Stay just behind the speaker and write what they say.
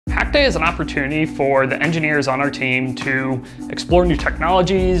Hack Day is an opportunity for the engineers on our team to explore new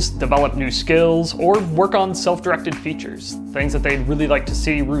technologies, develop new skills, or work on self-directed features. Things that they'd really like to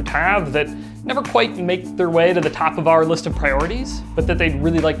see Root have that never quite make their way to the top of our list of priorities, but that they'd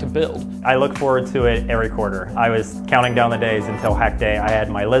really like to build. I look forward to it every quarter. I was counting down the days until Hack Day. I had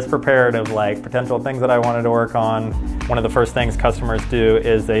my list prepared of potential things that I wanted to work on. One of the first things customers do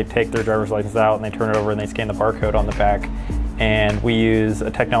is they take their driver's license out and they turn it over and they scan the barcode on the back. And we use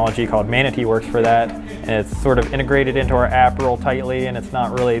a technology called Manatee Works for that. And it's sort of integrated into our app real tightly, and it's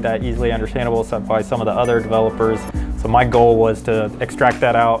not really that easily understandable by some of the other developers. So my goal was to extract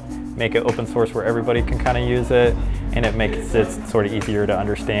that out, make it open source where everybody can kind of use it, and it makes it sort of easier to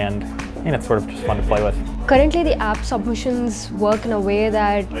understand, and it's sort of just fun to play with. Currently the app submissions work in a way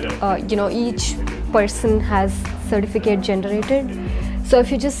that each person has certificate generated. So if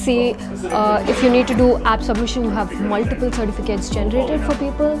you just see, if you need to do app submission, you have multiple certificates generated for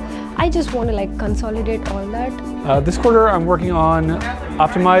people. I just want to consolidate all that. This quarter I'm working on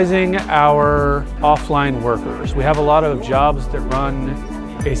optimizing our offline workers. We have a lot of jobs that run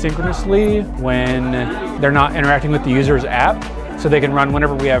asynchronously when they're not interacting with the user's app, so they can run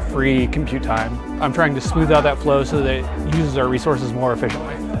whenever we have free compute time. I'm trying to smooth out that flow so that it uses our resources more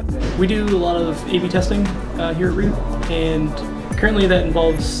efficiently. We do a lot of A/B testing here at Root, and currently that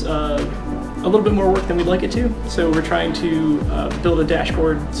involves a little bit more work than we'd like it to. So we're trying to build a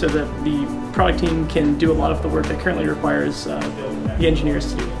dashboard so that the product team can do a lot of the work that currently requires the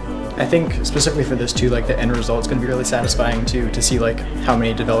engineers to do. I think specifically for this too, the end result is going to be really satisfying to see how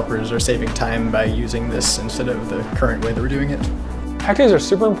many developers are saving time by using this instead of the current way that we're doing it. Hack Days are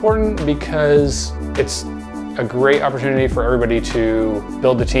super important because it's a great opportunity for everybody to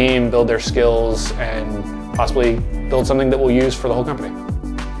build the team, build their skills, and possibly build something that we'll use for the whole company.